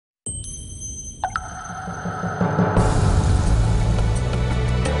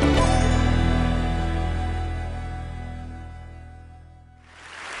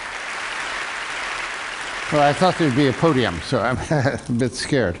Well, I thought there'd be a podium, so I'm a bit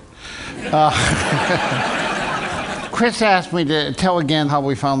scared. Chris asked me to tell again how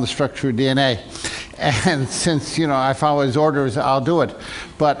we found the structure of DNA. And since, I follow his orders, I'll do it.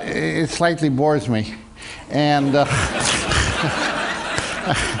 But it slightly bores me. And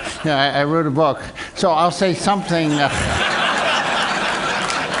I wrote a book. So I'll say something.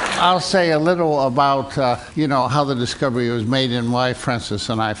 I'll say a little about, how the discovery was made and why Francis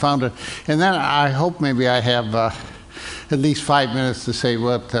and I found it. And then I hope maybe I have at least 5 minutes to say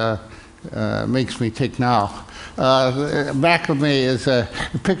what makes me tick now. Back of me is a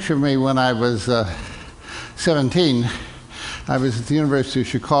picture of me when I was 17. I was at the University of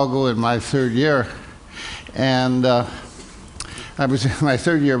Chicago in my third year. And I was in my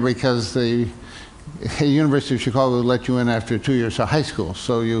third year because the University of Chicago let you in after 2 years of high school.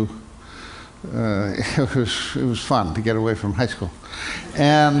 So it was fun to get away from high school.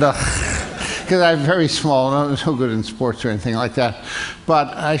 And because I'm very small, not so good in sports or anything like that.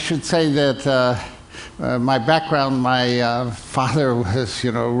 But I should say that my background, my father was,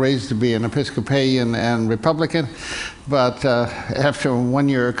 raised to be an Episcopalian and Republican. But after 1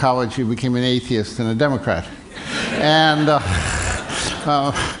 year of college, he became an atheist and a Democrat. And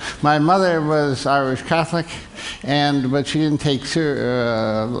my mother was Irish Catholic, but she didn't take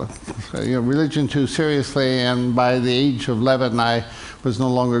religion too seriously. And by the age of 11, I was no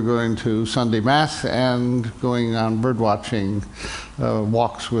longer going to Sunday Mass and going on birdwatching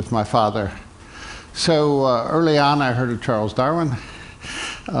walks with my father. So early on, I heard of Charles Darwin.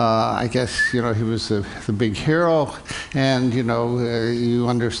 I guess, he was the big hero. And, you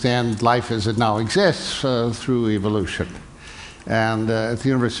understand life as it now exists through evolution. And at the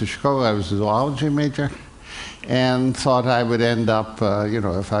University of Chicago, I was a zoology major and thought I would end up,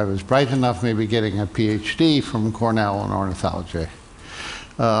 if I was bright enough, maybe getting a PhD from Cornell in ornithology.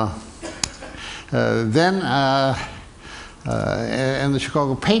 Then, in the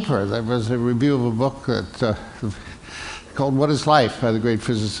Chicago paper, there was a review of a book that, called What is Life by the great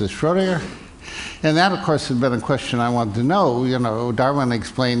physicist Schrödinger. And that, of course, had been a question I wanted to know. Darwin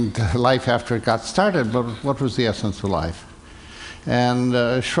explained life after it got started, but what was the essence of life? And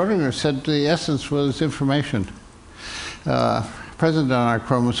Schrödinger said the essence was information, present on our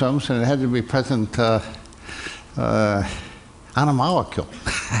chromosomes, and it had to be present on a molecule.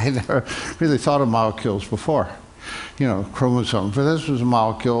 I never really thought of molecules before, chromosomes, but this was a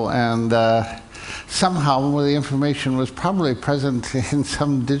molecule, and somehow the information was probably present in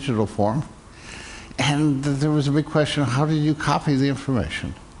some digital form. And there was a big question, how did you copy the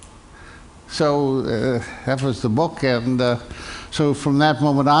information? So that was the book, and so from that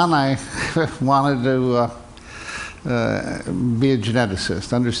moment on, I wanted to be a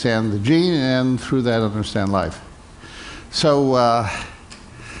geneticist, understand the gene, and through that understand life. So I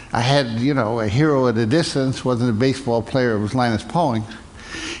had, a hero at a distance, wasn't a baseball player, it was Linus Pauling.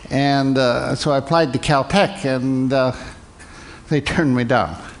 And so I applied to Caltech, and they turned me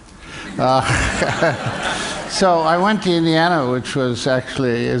down. So I went to Indiana, which was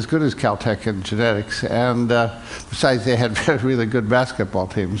actually as good as Caltech in genetics, and besides they had a really good basketball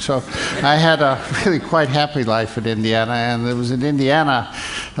team. So I had a really quite happy life at Indiana, and it was in Indiana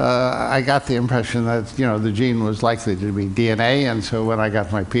I got the impression that the gene was likely to be DNA, and so when I got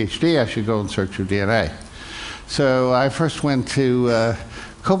my PhD I should go in search of DNA. So I first went to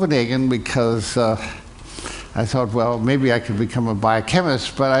Copenhagen because I thought, well, maybe I could become a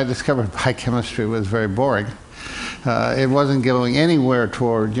biochemist, but I discovered biochemistry was very boring. It wasn't going anywhere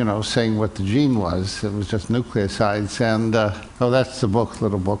toward, saying what the gene was. It was just nucleosides. And, that's the book,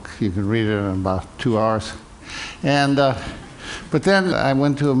 little book. You can read it in about 2 hours. And, but then I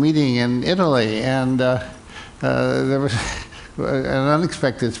went to a meeting in Italy, and there was an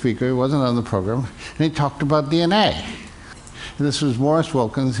unexpected speaker. He wasn't on the program, and he talked about DNA. This was Morris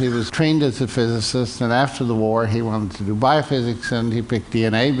Wilkins. He was trained as a physicist, and after the war he wanted to do biophysics, and he picked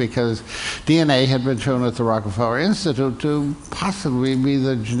DNA because DNA had been shown at the Rockefeller Institute to possibly be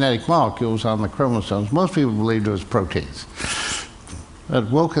the genetic molecules on the chromosomes. Most people believed it was proteins.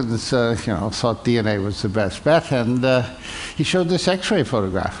 But Wilkins, thought DNA was the best bet, and he showed this X-ray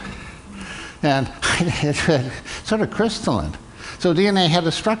photograph. And it was sort of crystalline. So DNA had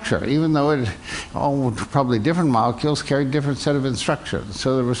a structure, even though it, probably different molecules carried different set of instructions.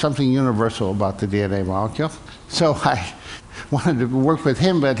 So there was something universal about the DNA molecule. So I wanted to work with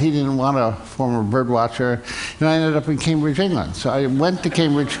him, but he didn't want a former bird watcher. And I ended up in Cambridge, England. So I went to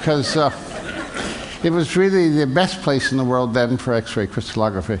Cambridge because it was really the best place in the world then for X-ray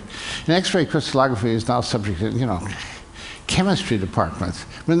crystallography. And X-ray crystallography is now subject to, chemistry departments.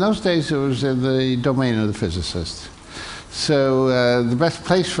 But in those days, it was in the domain of the physicists. So the best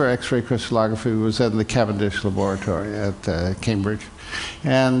place for X-ray crystallography was in the Cavendish laboratory at Cambridge.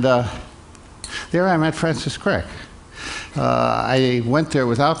 And there I met Francis Crick. I went there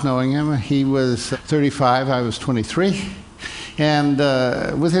without knowing him. He was 35, I was 23. And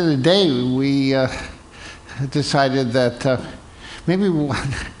within a day, we decided that maybe we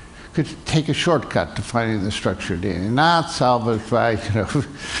could take a shortcut to finding the structure of DNA, not solve it by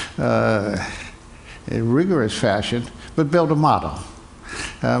a rigorous fashion, but build a model,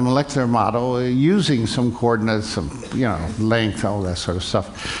 a molecular model using some coordinates, some length, all that sort of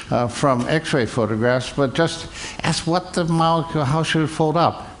stuff from X-ray photographs, but just ask what the molecule, how should it fold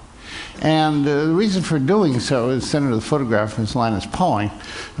up? And the reason for doing so is the center of the photograph is Linus Pauling.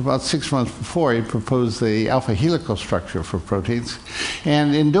 About 6 months before, he proposed the alpha helical structure for proteins.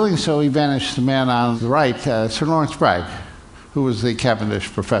 And in doing so, he banished the man on the right, Sir Lawrence Bragg, who was the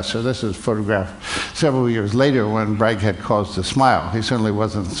Cavendish professor. This is photographed several years later when Bragg had caused a smile. He certainly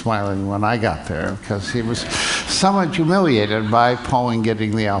wasn't smiling when I got there because he was somewhat humiliated by Pauling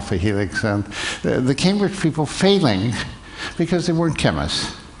getting the alpha helix and the Cambridge people failing because they weren't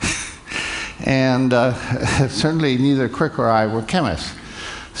chemists. And certainly neither Crick or I were chemists.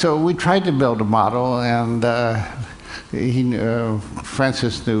 So we tried to build a model, and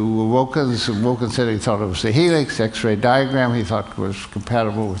Francis knew Wilkins. Wilkins said he thought it was the helix. X-ray diagram he thought was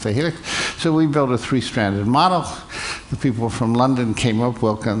compatible with the helix. So we built a 3-stranded model. The people from London came up,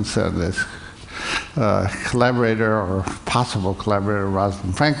 Wilkins and this collaborator or possible collaborator,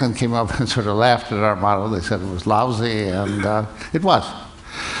 Rosalind Franklin, came up and sort of laughed at our model. They said it was lousy, and it was.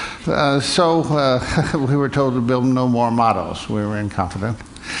 So we were told to build no more models. We were incompetent.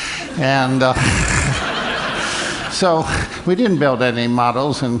 And so we didn't build any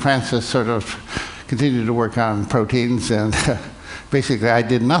models, and Francis sort of continued to work on proteins, and basically I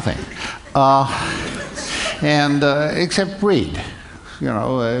did nothing. Except read.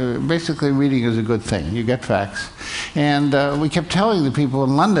 Basically reading is a good thing. You get facts. And we kept telling the people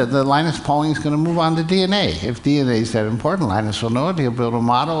in London that Linus Pauling is going to move on to DNA. If DNA is that important, Linus will know it, he'll build a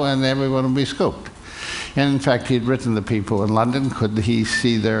model, and everyone will be scooped. And in fact, he'd written the people in London, could he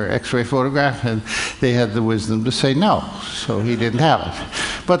see their X-ray photograph? And they had the wisdom to say no, so he didn't have it.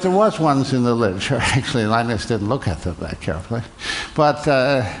 But there was ones in the literature. Actually, Linus didn't look at them that carefully. But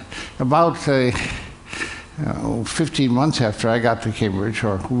about 15 months after I got to Cambridge,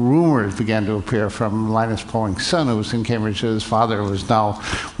 or rumors began to appear from Linus Pauling's son, who was in Cambridge, that his father was now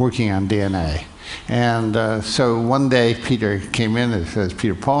working on DNA. And so one day Peter came in, as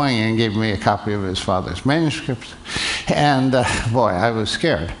Peter Pauling, and gave me a copy of his father's manuscripts. And boy, I was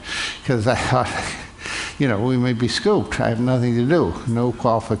scared, because I thought, we may be scooped. I have nothing to do, no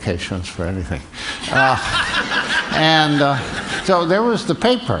qualifications for anything. So there was the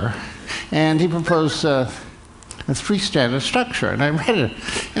paper, and he proposed a 3-stranded structure, and I read it,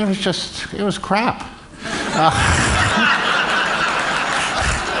 and it was crap.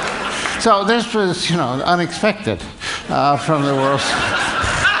 So this was, unexpected from the world.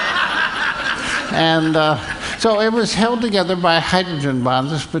 And so it was held together by hydrogen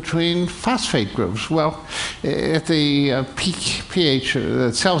bonds between phosphate groups. Well, at the peak pH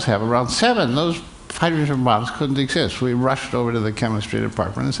that cells have, around 7, those hydrogen bonds couldn't exist. We rushed over to the chemistry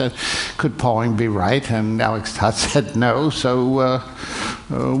department and said, could Pauling be right? And Alex Todd said no, so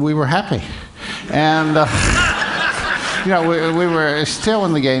we were happy. And we were still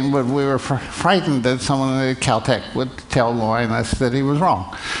in the game, but we were frightened that someone at Caltech would tell Linus that he was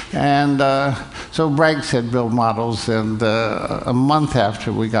wrong. And so Bragg said build models, and a month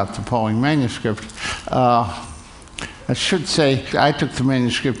after we got the Pauling manuscript, I should say, I took the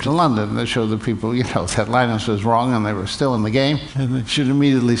manuscript to London to show the people, that Linus was wrong and they were still in the game. And they should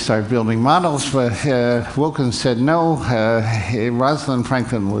immediately start building models, but Wilkins said no. Rosalind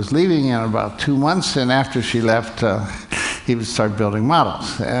Franklin was leaving in about 2 months, and after she left, he would start building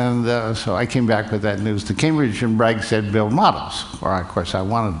models. And so I came back with that news to Cambridge, and Bragg said, build models. Or, of course, I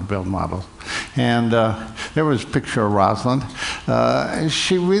wanted to build models. And there was a picture of Rosalind.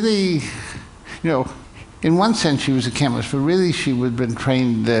 She really, in one sense, she was a chemist, but really she had been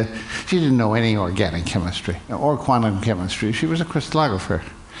trained, she didn't know any organic chemistry or quantum chemistry. She was a crystallographer.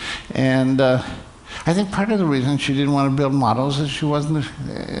 And I think part of the reason she didn't want to build models is she wasn't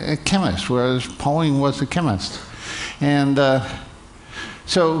a chemist, whereas Pauling was a chemist. And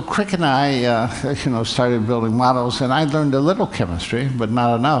so Crick and I, started building models, and I learned a little chemistry, but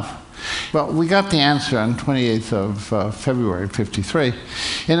not enough. Well, we got the answer on 28th of February, '53,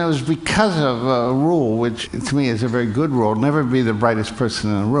 and it was because of a rule, which to me is a very good rule: never be the brightest person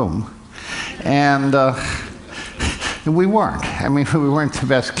in the room. And And we weren't. I mean, we weren't the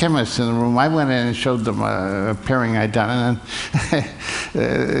best chemists in the room. I went in and showed them a pairing I'd done,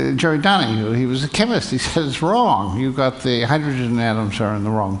 and Jerry Donahue, he was a chemist. He said, it's wrong. You got the hydrogen atoms are in the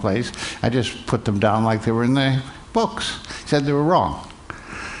wrong place. I just put them down like they were in the books. He said they were wrong.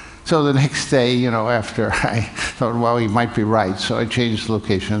 So the next day, you know, after I thought, well, he might be right, so I changed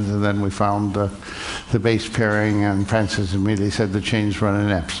locations, and then we found the base pairing, and Francis immediately said the chains run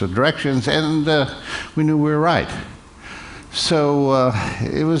in opposite directions, and we knew we were right. So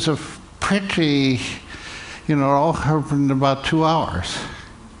it was a pretty, you know, it all happened in about 2 hours.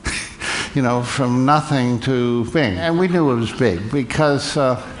 You know, from nothing to big. And we knew it was big because,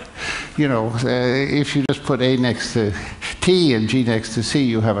 you know, if you just put A next to T and G next to C,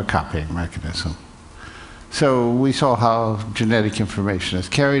 you have a copying mechanism. So we saw how genetic information is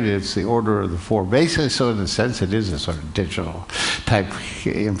carried. It's the order of the 4 bases, so in a sense it is a sort of digital type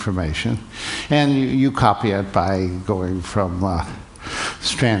information. And you copy it by going from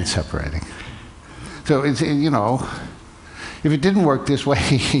strand separating. So it's, you know, if it didn't work this way,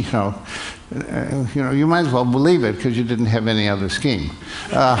 you know, you might as well believe it because you didn't have any other scheme.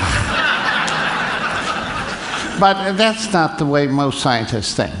 But that's not the way most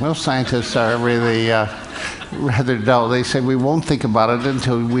scientists think. Most scientists are really rather dull. They say we won't think about it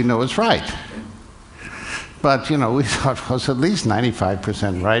until we know it's right. But, you know, we thought it was at least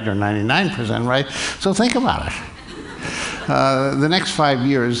 95% right or 99% right, so think about it. The next 5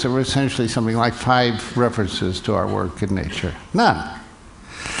 years, there were essentially something like 5 references to our work in Nature. None.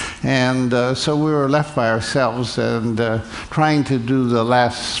 And so we were left by ourselves and trying to do the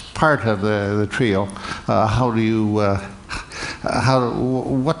last part of the trio.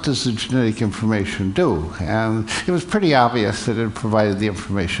 What does the genetic information do? And it was pretty obvious that it provided the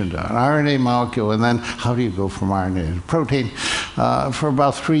information to an RNA molecule, and then how do you go from RNA to protein? For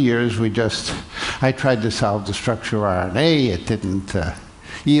about 3 years, I tried to solve the structure of RNA. It didn't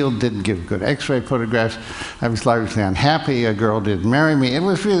yield, didn't give good X-ray photographs. I was largely unhappy. A girl didn't marry me. It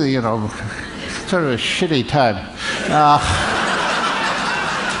was really, you know, sort of a shitty time.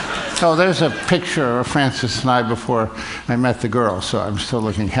 So there's a picture of Francis and I before I met the girl, so I'm still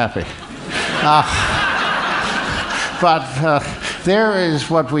looking happy. But there is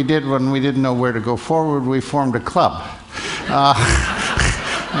what we did when we didn't know where to go forward. We formed a club.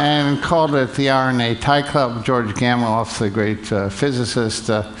 And called it the RNA Tie Club. George Gamow, the great physicist,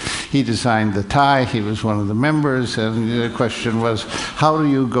 he designed the tie. He was one of the members, and the question was, how do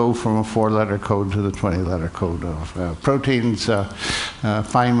you go from a 4-letter code to the 20-letter code of proteins?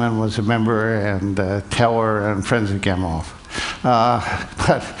 Feynman was a member, and Teller, and friends of Gamow.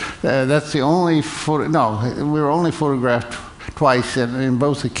 But that's the only photo. No, we were only photographed twice, and in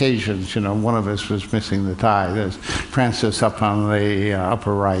both occasions, you know, one of us was missing the tie. There's Francis up on the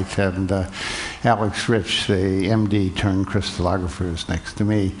upper right, and Alex Rich, the MD turned crystallographer, is next to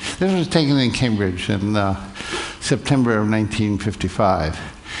me. This was taken in Cambridge in September of 1955.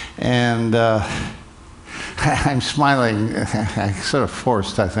 And I'm smiling, sort of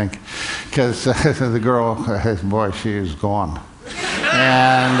forced, I think, because the girl, boy, she is gone.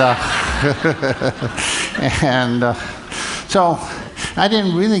 And so I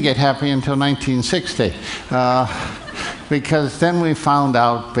didn't really get happy until 1960, because then we found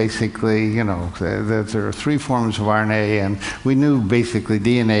out basically, you know, that there are 3 forms of RNA, and we knew basically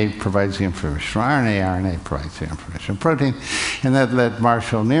DNA provides the information, RNA provides the information, protein, and that led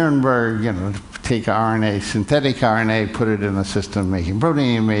Marshall Nierenberg, you know, to take RNA, synthetic RNA, put it in a system making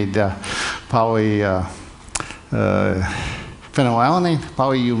protein. He made phenylalanine,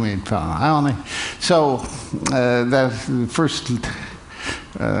 poly-U made phenylalanine. So that's the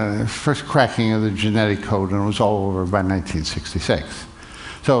first cracking of the genetic code, and it was all over by 1966.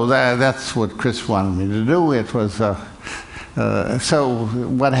 So that's what Chris wanted me to do. It was so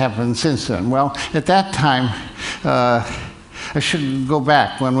what happened since then? Well, at that time, I should go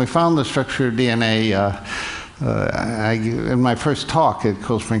back. When we found the structure of DNA, in my first talk at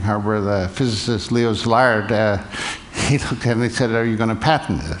Cold Spring Harbor, the physicist Leo Szilard, he looked at me and said, "Are you going to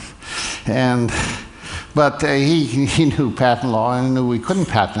patent this?" But he knew patent law and knew we couldn't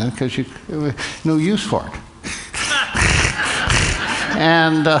patent it because there was no use for it.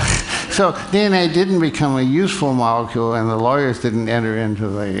 And so DNA didn't become a useful molecule, and the lawyers didn't enter into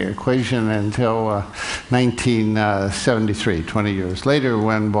the equation until 1973, 20 years later,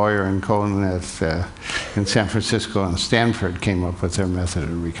 when Boyer and Cohen in San Francisco and Stanford came up with their method of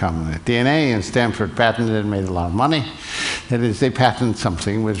recombinant DNA, and Stanford patented it and made a lot of money. That is, they patented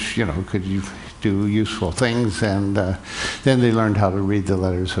something which, you know, could do useful things, and then they learned how to read the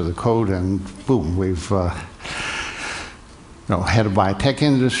letters of the code, and boom, we've had a biotech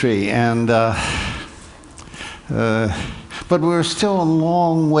industry. And But we're still a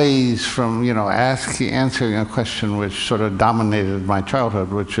long ways from, answering a question which sort of dominated my childhood,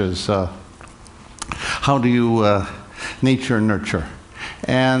 which is, how do you nature nurture?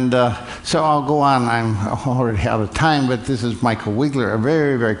 And so I'll go on. I'm already out of time, but this is Michael Wigler, a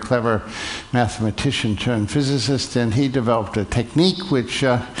very, very clever mathematician turned physicist, and he developed a technique which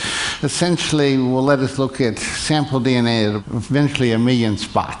essentially will let us look at sample DNA at eventually 1 million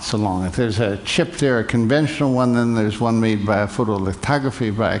spots along it. There's a chip there, a conventional one, then there's one made by a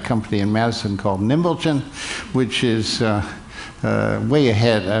photolithography by a company in Madison called Nimblegen, which is way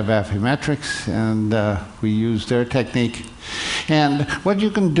ahead of Affymetrix, and we use their technique. And what you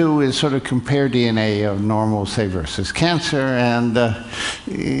can do is sort of compare DNA of normal, say, versus cancer, and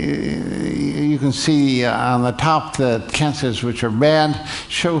you can see on the top that cancers which are bad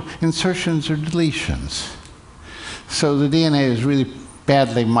show insertions or deletions. So the DNA is really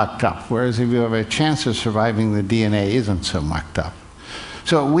badly mucked up, whereas if you have a chance of surviving, the DNA isn't so mucked up.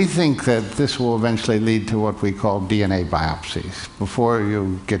 So we think that this will eventually lead to what we call DNA biopsies. Before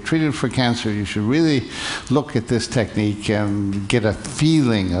you get treated for cancer, you should really look at this technique and get a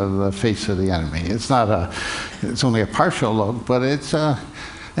feeling of the face of the enemy. It's only a partial look, but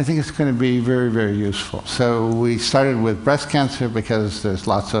I think it's going to be very, very useful. So we started with breast cancer because there's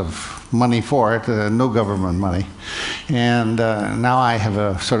lots of money for it, no government money. And now I have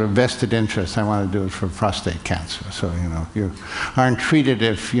a sort of vested interest. I want to do it for prostate cancer. So, you aren't treated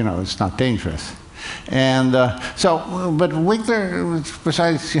if, it's not dangerous. And but Wigler,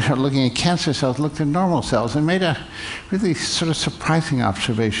 besides looking at cancer cells, looked at normal cells and made a really sort of surprising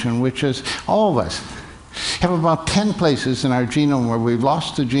observation, which is all of us have about 10 places in our genome where we've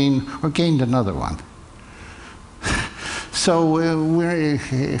lost a gene or gained another one. So we're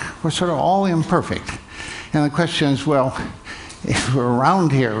sort of all imperfect. And the question is, well, if we're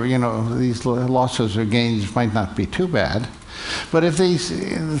around here, these losses or gains might not be too bad. But if these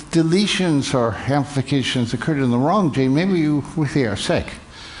deletions or amplifications occurred in the wrong gene, maybe you really are sick.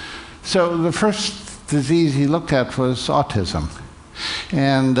 So the first disease he looked at was autism.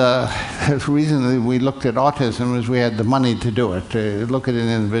 And the reason that we looked at autism was we had the money to do it. To look at an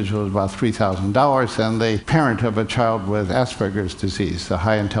individual was about $3,000, and the parent of a child with Asperger's disease, the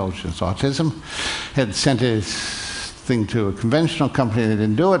high intelligence autism, had sent his thing to a conventional company. They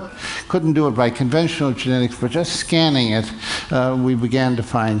didn't do it, couldn't do it by conventional genetics, but just scanning it, we began to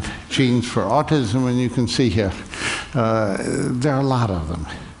find genes for autism, and you can see here, there are a lot of them.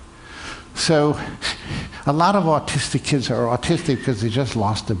 So a lot of autistic kids are autistic because they just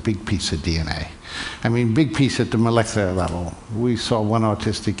lost a big piece of DNA. I mean, big piece at the molecular level. We saw one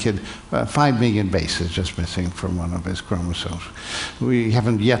autistic kid, 5 million bases just missing from one of his chromosomes. We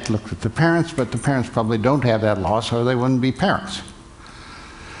haven't yet looked at the parents, but the parents probably don't have that loss or they wouldn't be parents.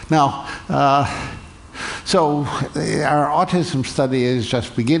 Now, so our autism study is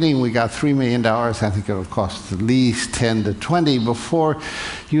just beginning. We got $3 million. I think it'll cost at least 10 to 20 before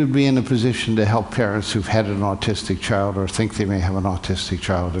you'd be in a position to help parents who've had an autistic child or think they may have an autistic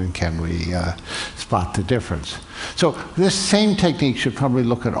child, and can we spot the difference. So this same technique should probably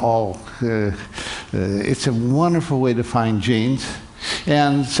look at all. It's a wonderful way to find genes.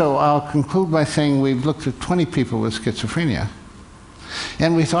 And so I'll conclude by saying we've looked at 20 people with schizophrenia.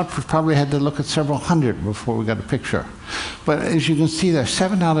 And we thought we probably had to look at several hundred before we got a picture. But as you can see there,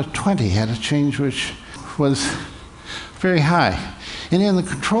 7 out of 20 had a change which was very high. And in the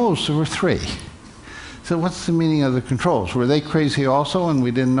controls, there were 3. So what's the meaning of the controls? Were they crazy also and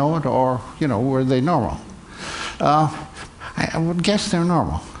we didn't know it, or, were they normal? I would guess they're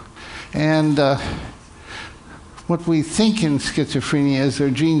normal. And what we think in schizophrenia is there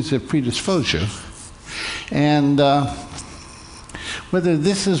are genes that predispose you. And whether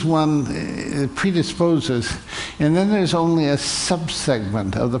this is one that predisposes, and then there's only a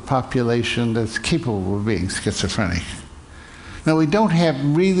subsegment of the population that's capable of being schizophrenic. Now, we don't have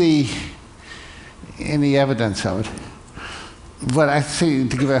really any evidence of it, but I say,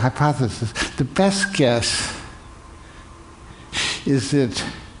 to give a hypothesis, the best guess is that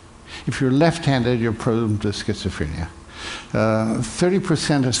if you're left-handed, you're prone to schizophrenia.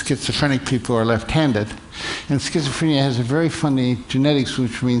 30% of schizophrenic people are left-handed, and schizophrenia has a very funny genetics,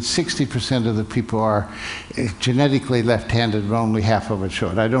 which means 60% of the people are genetically left-handed, but only half of it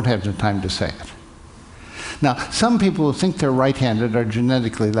show it. I don't have the time to say it. Now, some people who think they're right-handed are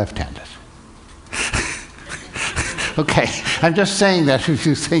genetically left-handed. Okay, I'm just saying that if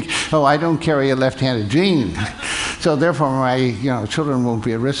you think, oh, I don't carry a left-handed gene, so therefore my children won't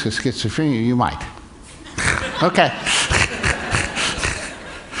be at risk of schizophrenia, you might. Okay.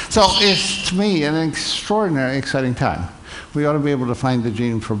 So it's, to me, an extraordinarily exciting time. we ought to be able to find the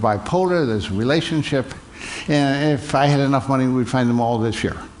gene for bipolar. There's a relationship. And if I had enough money, we'd find them all this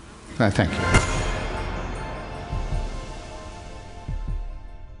year. Thank you.